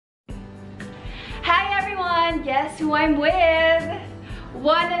everyone, guess who I'm with?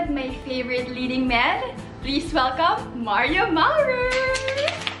 One of my favorite leading men. Please welcome Mario Maurer!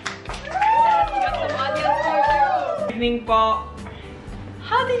 Evening po.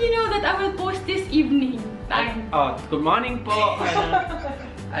 How did you know that I will post this evening time? Oh, good morning po.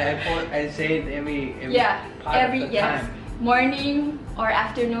 I say it every part of the time. Morning or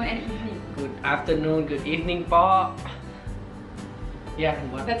afternoon and evening. Good afternoon, good evening po. Yeah,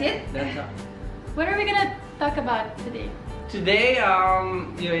 what? That's it? That's all. What are we gonna talk about today? Today,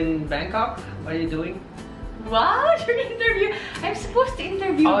 you're in Bangkok. What are you doing? Wow, you're interview. I'm supposed to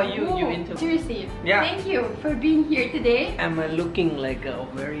interview. Oh, you interview. Seriously. Yeah. Thank you for being here today. I'm looking like a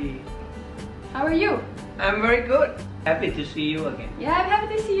very... How are you? I'm very good. Happy to see you again. Yeah, I'm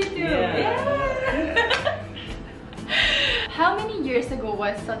happy to see you too. Yeah. How many years ago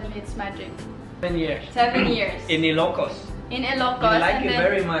was Suddenly It's Magic? 7 years. 7 years. In Ilocos. In Ilocos. You like it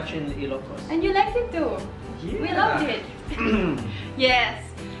very much in Ilocos. And you liked it too. Yeah. We loved it. Yes.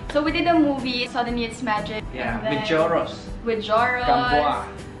 So we did a movie, Suddenly It's Magic. Yeah, with Joros. With Joros.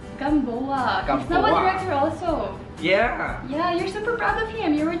 Gamboa. He's now a director also. Yeah. Yeah, you're super proud of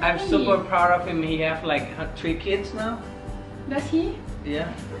him. You were telling I'm super proud of him. He have like 3 kids now. Does he? Yeah.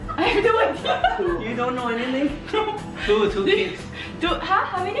 I have no idea. You don't know anything? Two kids.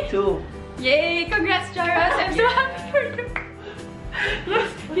 How many? 2. Yay! Congrats, Joros. I'm so happy for you. Yes,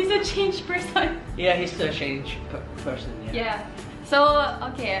 he's a changed person. Yeah, he's a changed person. Yeah. So,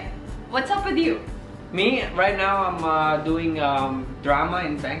 okay. What's up with you? Me, right now I'm doing drama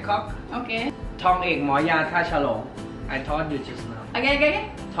in Bangkok. Okay. Thong Ek Mo Ya Tha Chalong. I told you just now.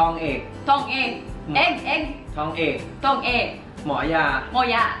 Again. Thong Ek. Tong egg. Egg. Thong Ek. Tong egg. Mo Ya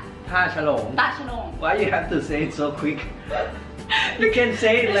Moya. Tha Chalong. Ta Chalong. Why you have to say it so quick? You can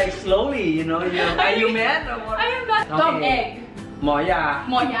say it like slowly, you know. Are you mad or what? I am not. Tong egg. Mo Ya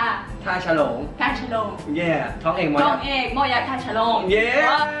Moya. Tha Chalong. Ta Chalong. Yeah. Thong Ek Mo Ya. Tong egg. Moya. Ta Chalong.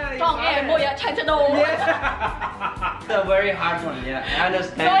 Yeah. Tong egg. Moya. Ta Chalong. Yeah. It's a very hard one. Yeah, I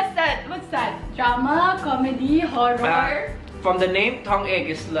understand. So what's that? Drama, comedy, horror? From the name, Thong Ek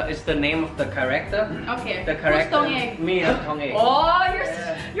is the name of the character. Okay. The character. Who's Thong Ek? Me, Thong Ek. Oh,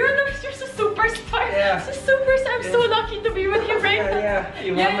 you're a superstar. Yeah. So superstar. I'm so lucky to be with you right now. Yeah.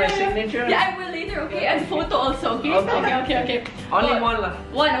 You want my signature? Yeah, I will later. Okay, and photo also. Okay. Okay. Only one lah.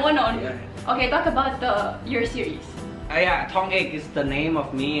 One only. Yeah. Okay, talk about your series. Yeah, Thong Ek is the name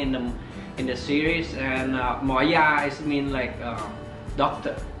of me in the series, and Moya is mean like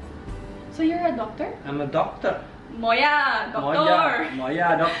doctor. So you're a doctor? I'm a doctor. Moya, doctor.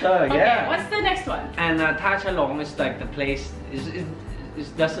 Moya, doctor. Okay, yeah. what's the next one? And Tha Chalong is like the place. It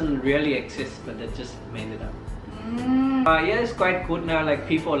doesn't really exist, but they just made it up. Yeah, it's quite good now. Like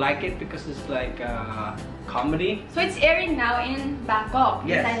people like it because it's like comedy. So it's airing now in Bangkok,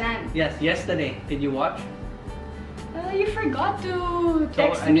 in Thailand. Yes, yesterday. Did you watch? You forgot to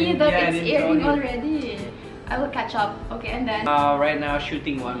text me that it's airing already. I will catch up. Okay, and then right now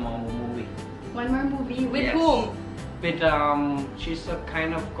shooting one more movie. One more movie with whom? With she's a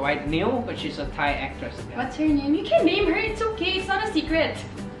kind of quite new, but she's a Thai actress. Yeah. What's her name? You can name her. It's okay. It's not a secret.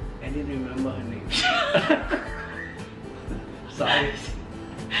 I didn't remember her name. Sorry.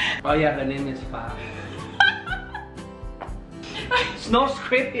 Oh yeah, her name is Fa. It's no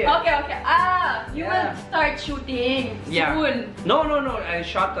script here. Okay. You will start shooting soon. No. I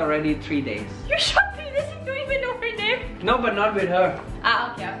shot already 3 days. You shot 3 days and don't even know her name? No, but not with her.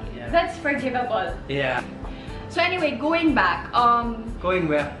 Okay. Yeah. That's forgivable. Yeah. So anyway, going back. Going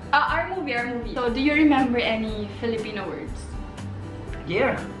where? Our movie. So do you remember any Filipino words?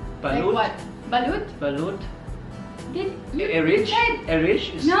 Yeah. Balut. Like what? Balut? Balut. Did you Erich? tried?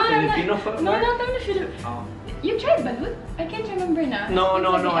 Erich is Filipino for No, not Filipino. Oh. You tried balut? I can't remember now. No,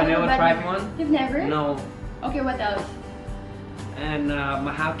 I never tried one. You've never? No. Okay, what else? And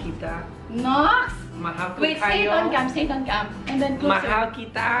mahal kita. Nox! Mahal ko Wait, say it on cam. And then closer. Mahal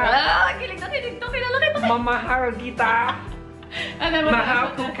kita. Kilig na kilig to. Kilala kita. Mamahal kita. And then what Mahal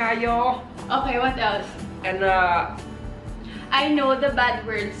else? ko kayo. Okay, what else? And I know the bad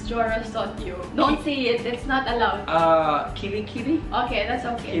words Joros taught you. Don't say it. It's not allowed. Kili. Okay, that's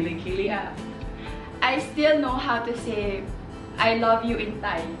okay. Kili. Yeah. I still know how to say I love you in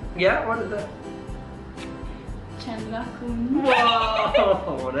Thai. Yeah, what is that? Chandra kun.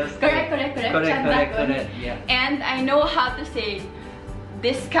 Wow, that's Correct. Chandra kun. Correct. Yeah. And I know how to say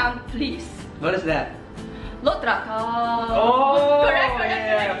discount please. What is that? Lotra ka. Oh, correct.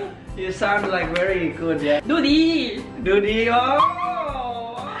 Yeah. You sound like very good, yeah. Dudi.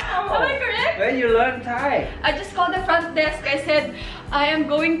 Oh. Am I correct? Where you learn Thai? I just called the front desk. I said, I am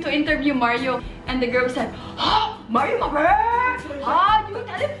going to interview Mario. And the girl said, Mario Maurer! You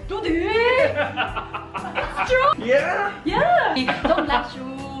tell him, Dudi! It's true! Yeah? Yeah. Don't let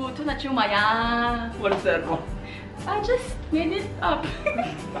you, to not you maya. What is that one? I just made it up.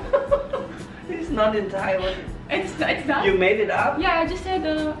 It's not in Thailand. It's not. You made it up? Yeah, I just said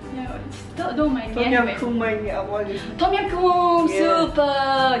yeah, don't mind me. Tom yum goong what is it? Tom yum goong, Yeah.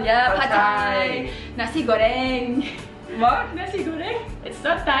 super, yeah, Pad pad thai, nasi goreng. What? Nasi goreng? It's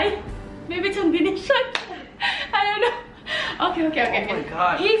not Thai. Maybe it's Indonesian. I don't know. Okay. Oh my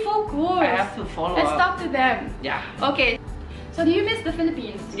god. Hey, focus. I have to follow Let's up. talk to them. Yeah. Okay. So do you miss the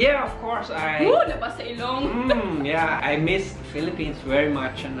Philippines? Yeah, of course. Ooh, labas sa ilong. Yeah, I miss the Philippines very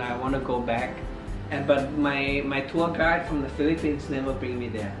much and I want to go back. But my tour guide from the Philippines never bring me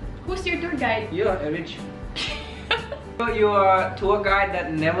there. Who's your tour guide? You're Erich. You're a tour guide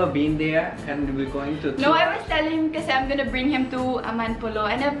that never been there and we're going to tour. No, I was telling him because I'm gonna bring him to Amanpulo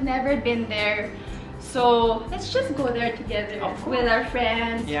and I've never been there. So let's just go there together with our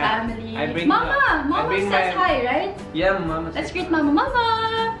friends, family. Mama says hi, right? Yeah, Mama. Let's greet Mama.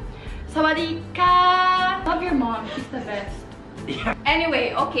 Mama! Sawadee ka! Love your mom, she's the best. Yeah.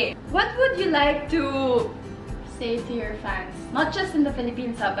 Anyway, okay. What would you like to say to your fans? Not just in the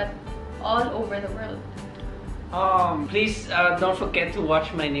Philippines, but all over the world. Please don't forget to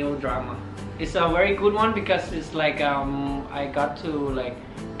watch my new drama. It's a very good one because it's like I got to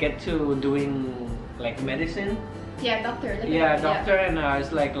get to doing like medicine. Yeah, doctor. Doctor, and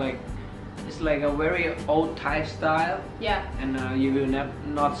it's like a very old Thai style. Yeah. And you will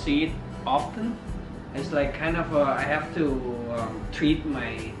not see it often. It's like kind of I have to treat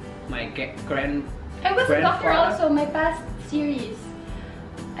my grandfather. I was a doctor also. My past series,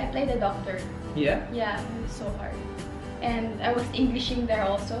 I played a doctor. Yeah. Yeah, it was so hard. And I was Englishing there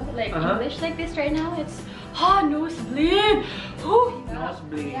also, like English like this right now. It's nosebleed.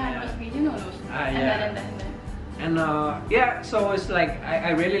 Nosebleed. Yeah, nosebleed. You know nosebleed. And then. Yeah, so it's like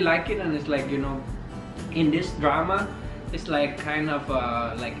I really like it, and it's like, you know, in this drama, it's like kind of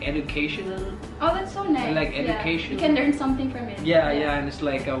like educational. Oh, that's so nice. Like education. You can learn something from it. Yeah, and it's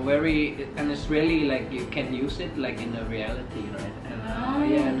like a very, and it's really like you can use it like in a reality, right?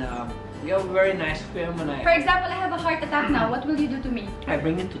 And you have a very nice film, and For example, I have a heart attack now. What will you do to me? I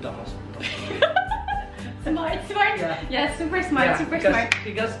bring it to the hospital. Smart. Yeah, super smart, super smart.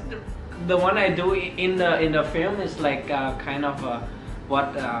 Because the one I do in the film is like kind of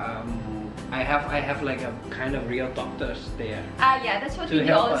what I have like a kind of real doctors there. Yeah, that's what we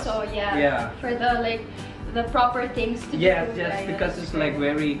do also. Yeah. For the proper things to do. Yeah, just because it's like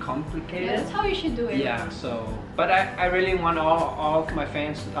very complicated. Yeah, that's how you should do it. Yeah. So, but I really want all of my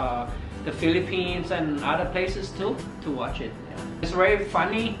fans, the Philippines and other places too, to watch it. Yeah. It's very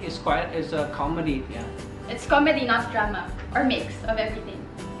funny. It's a comedy. Yeah. It's comedy, not drama, or mix of everything.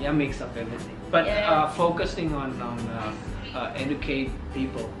 Yeah, mix of everything. But focusing on educate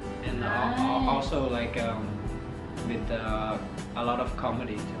people and also like with a lot of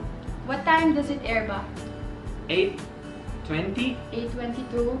comedy too. What time does it air ba? 8:20.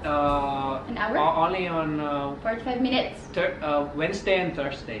 8:22. An hour? Only on 45 minutes. Wednesday and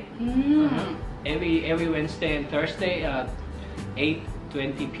Thursday. Every Wednesday and Thursday,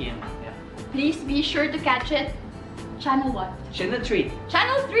 8:20 p.m. Yeah. Please be sure to catch it. Channel what? Channel 3.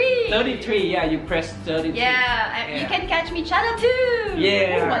 Channel 3! 33, yeah, you press 33. Yeah, you can catch me Channel 2!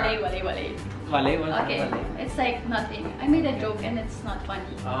 Yeah. Wale. Okay, it's like nothing. I made a joke and it's not funny.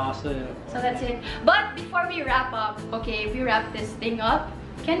 So that's it. But before we wrap up, we wrap this thing up.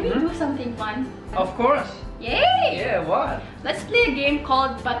 Can we do something fun? Of course. Yay! Yeah, what? Let's play a game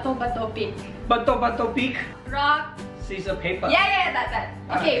called Bato Bato Pick. Bato Pick. Rock. Scissor paper. Yeah, that.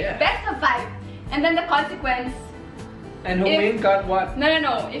 Okay, best of 5. And then the consequence. And who wins got what?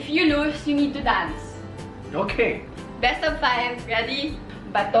 No. If you lose, you need to dance. Okay. Best of 5. Ready?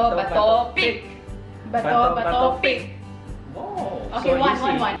 Bato Bato Pick. Bato Pick. Whoa. Okay, so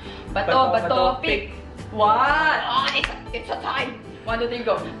one. Bato Pick. One. Oh, it's a tie. 1, 2, 3,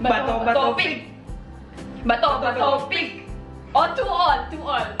 go. Bato Pick. Bato Pick. Oh, 2 all.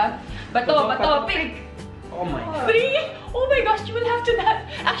 Bato Pick. Oh my god. 3. Oh my gosh, you will have to dance.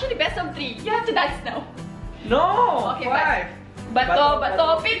 Actually, best of 3. You have to dance now. No. Okay, 5.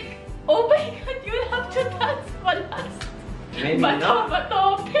 Bato Pick. Oh my god, you will have to dance for last. Maybe not.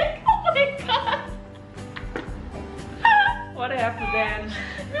 Bato Pick. Oh my god. What, I have to dance?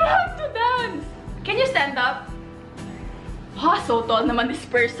 You have to dance. Can you stand up? So tall naman this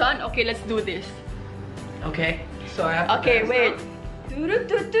person. Okay, let's do this. Okay, so I have to Okay, dance wait. now?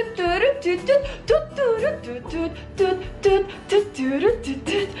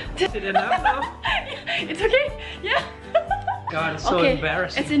 Is it enough now? It's okay? Yeah. God, it's so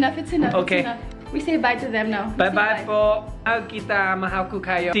embarrassing. It's enough. Okay. We say bye to them now. Bye bye po. Kita mahal ko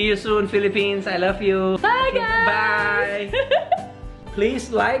kayo. See you soon, Philippines. I love you. Bye guys. Bye.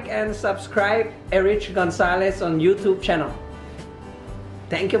 Please like and subscribe Erich Gonzalez on YouTube channel.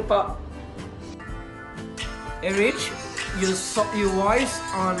 Thank you po. Erich, your voice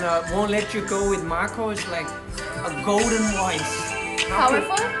on Won't Let You Go with Marco is like a golden voice.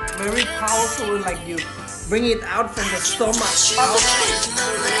 Powerful? Very powerful, like you bring it out from the stomach.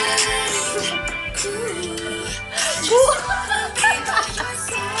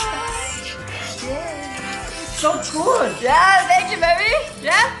 So good. Yeah, thank you, baby.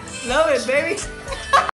 Yeah. Love it, baby.